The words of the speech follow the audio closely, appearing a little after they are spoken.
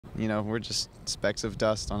you know, we're just specks of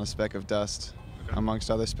dust on a speck of dust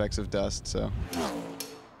amongst other specks of dust, so.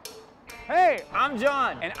 Hey, I'm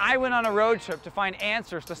John, and I went on a road trip to find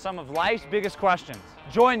answers to some of life's biggest questions.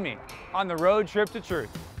 Join me on the road trip to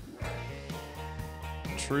truth.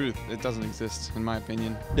 Truth, it doesn't exist, in my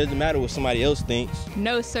opinion. Doesn't matter what somebody else thinks.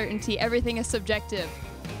 No certainty, everything is subjective.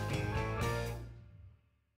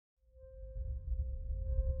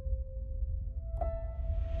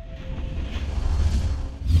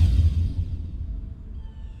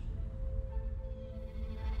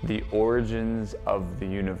 The origins of the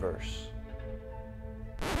universe.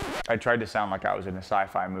 I tried to sound like I was in a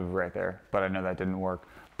sci-fi movie right there, but I know that didn't work.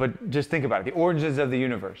 But just think about it, the origins of the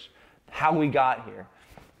universe, how we got here.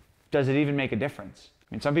 Does it even make a difference?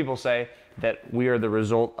 I mean, some people say that we are the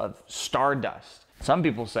result of stardust. Some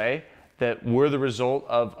people say that we're the result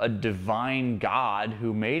of a divine God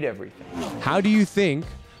who made everything. How do you think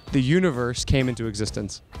the universe came into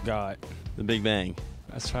existence? God. The Big Bang.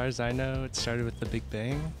 As far as I know, it started with the Big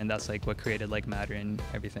Bang. And that's like what created like matter and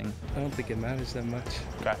everything. I don't think it matters that much.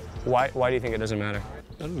 Okay. Why do you think it doesn't matter?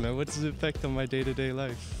 I don't know. What's the effect on my day-to-day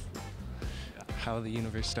life? How the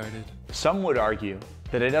universe started. Some would argue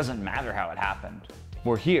that it doesn't matter how it happened.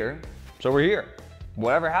 We're here, so we're here.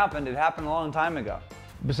 Whatever happened, it happened a long time ago.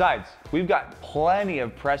 Besides, we've got plenty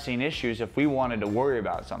of pressing issues if we wanted to worry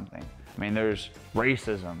about something. I mean, there's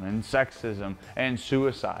racism and sexism and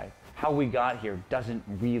suicide. How we got here doesn't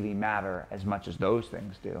really matter as much as those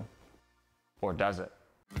things do. Or does it?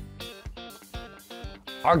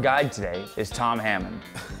 Our guide today is Tom Hammond,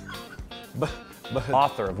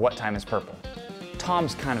 author of What Time is Purple.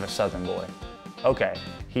 Tom's kind of a Southern boy. Okay,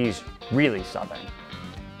 he's really Southern.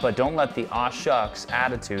 But don't let the aw shucks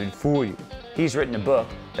attitude fool you. He's written a book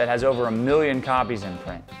that has over 1 million copies in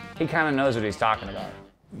print. He kind of knows what he's talking about.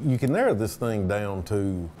 You can narrow this thing down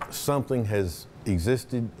to something has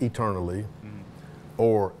existed eternally,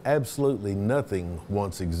 or absolutely nothing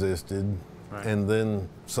once existed, and then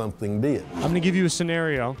something did. I'm going to give you a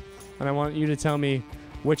scenario, and I want you to tell me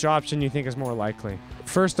which option you think is more likely.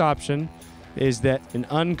 First option is that an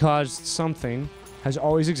uncaused something has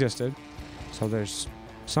always existed, so there's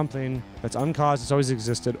something that's uncaused that's always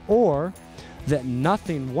existed, or that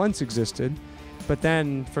nothing once existed, but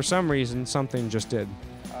then for some reason something just did.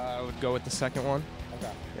 I would go with the second one.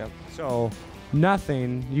 Okay. Yep. So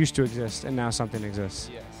nothing used to exist and now something exists.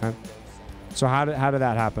 Yes. Okay. So how did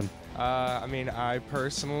that happen? I mean, I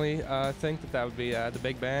personally think that would be the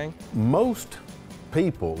Big Bang. Most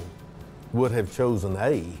people would have chosen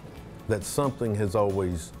A, that something has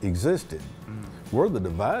always existed. Where the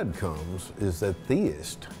divide comes is that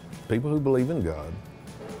theists, people who believe in God,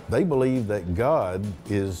 they believe that God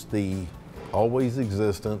is the always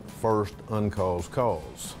existent first uncaused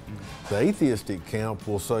cause. The atheistic camp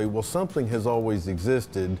will say, well, something has always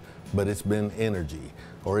existed, but it's been energy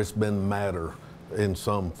or it's been matter in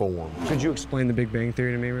some form. Could you explain the Big Bang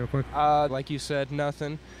Theory to me real quick? Like you said,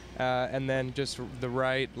 nothing, and then just the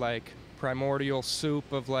right like primordial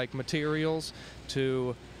soup of like materials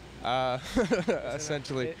to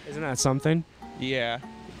essentially. Isn't that something? Yeah.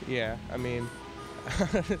 I mean.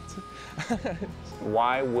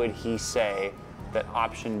 Why would he say that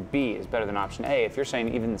option B is better than option A if you're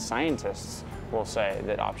saying even the scientists will say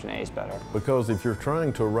that option A is better? Because if you're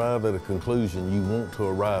trying to arrive at a conclusion you want to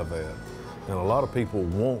arrive at, and a lot of people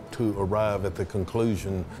want to arrive at the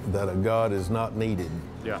conclusion that a God is not needed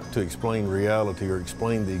to explain reality or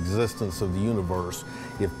explain the existence of the universe,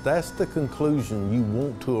 if that's the conclusion you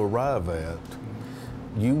want to arrive at,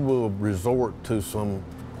 you will resort to some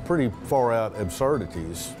pretty far out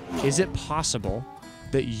absurdities. Is it possible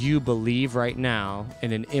that you believe right now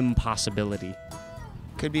in an impossibility?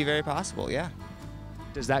 Could be very possible, yeah.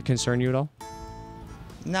 Does that concern you at all?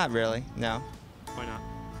 Not really, no. Why not?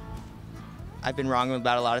 I've been wrong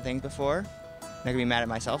about a lot of things before. I'm not gonna be mad at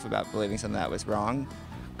myself about believing something that was wrong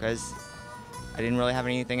because I didn't really have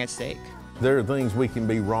anything at stake. There are things we can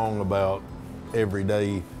be wrong about every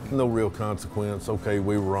day, no real consequence. Okay,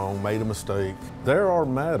 we were wrong, made a mistake. There are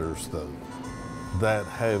matters, though, that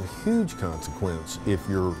have huge consequence if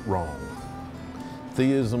you're wrong.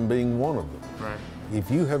 Theism being one of them. Right. If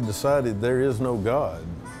you have decided there is no God,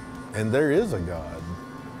 and there is a God,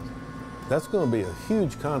 that's going to be a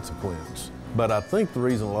huge consequence. But I think the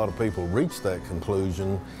reason a lot of people reach that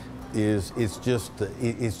conclusion is it's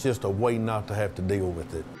just a way not to have to deal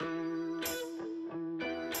with it.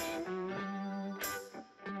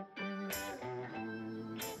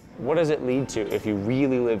 What does it lead to if you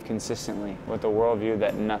really live consistently with a worldview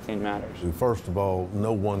that nothing matters? First of all,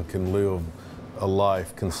 no one can live a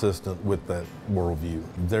life consistent with that worldview.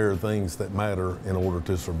 There are things that matter in order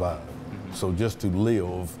to survive. So just to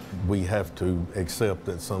live, we have to accept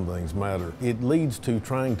that some things matter. It leads to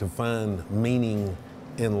trying to find meaning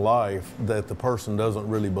in life that the person doesn't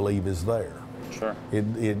really believe is there. Sure.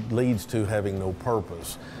 It leads to having no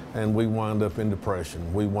purpose, and we wind up in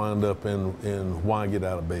depression. We wind up in why get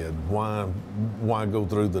out of bed? Why go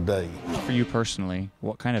through the day? For you personally,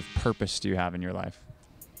 what kind of purpose do you have in your life?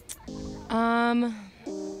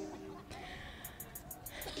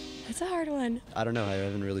 That's a hard one. I don't know. I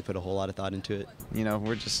haven't really put a whole lot of thought into it. You know,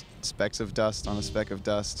 we're just specks of dust on a speck of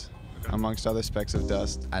dust, amongst other specks of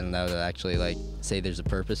dust. I don't know to actually like say there's a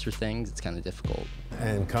purpose for things. It's kind of difficult.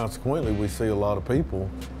 And consequently, we see a lot of people,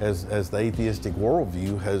 as the atheistic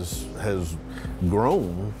worldview has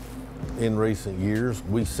grown in recent years,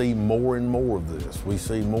 we see more and more of this. We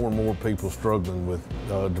see more and more people struggling with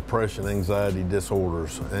depression, anxiety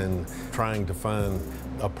disorders, and trying to find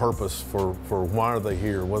a purpose for why are they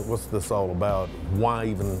here? What's this all about? Why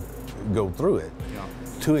even go through it? Yeah.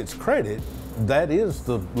 To its credit, that is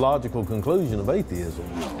the logical conclusion of atheism.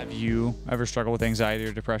 Have you ever struggled with anxiety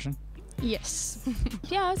or depression? Yes.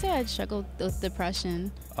 Yeah, I would say I'd struggled with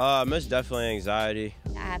depression. Most definitely anxiety.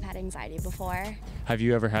 I have had anxiety before. Have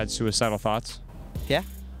you ever had suicidal thoughts? Yeah.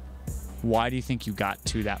 Why do you think you got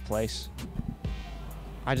to that place?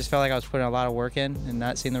 I just felt like I was putting a lot of work in and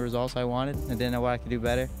not seeing the results I wanted and didn't know what I could do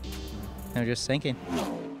better. And I was just sinking.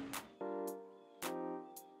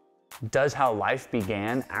 Does how life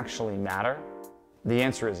began actually matter? The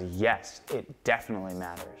answer is yes, it definitely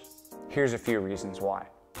matters. Here's a few reasons why.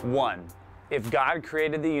 1, if God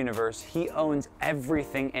created the universe, He owns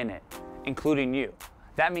everything in it, including you.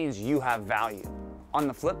 That means you have value. On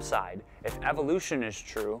the flip side, if evolution is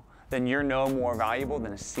true, then you're no more valuable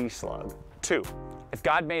than a sea slug. 2, if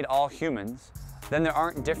God made all humans, then there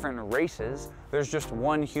aren't different races, there's just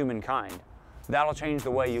one humankind. That'll change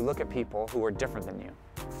the way you look at people who are different than you.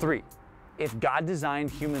 3, if God designed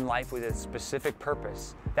human life with a specific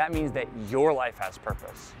purpose, that means that your life has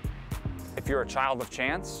purpose. If you're a child of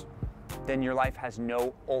chance, then your life has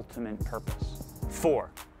no ultimate purpose. 4,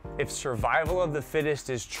 if survival of the fittest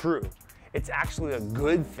is true, it's actually a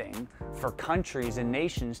good thing for countries and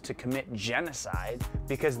nations to commit genocide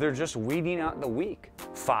because they're just weeding out the weak.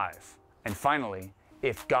 5, and finally,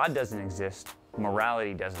 if God doesn't exist,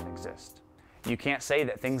 morality doesn't exist. You can't say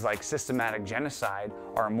that things like systematic genocide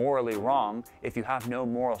are morally wrong if you have no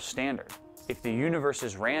moral standard. If the universe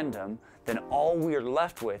is random, then all we're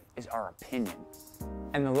left with is our opinion.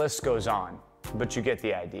 And the list goes on, but you get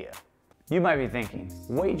the idea. You might be thinking,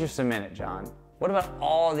 wait just a minute, John. What about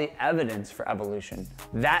all the evidence for evolution?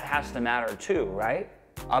 That has to matter too, right?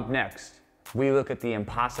 Up next, we look at the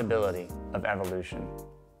impossibility of evolution.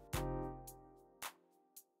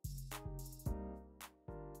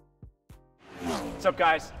 What's up,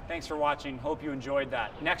 guys? Thanks for watching. Hope you enjoyed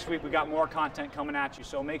that. Next week, we got more content coming at you,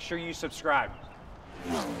 so make sure you subscribe.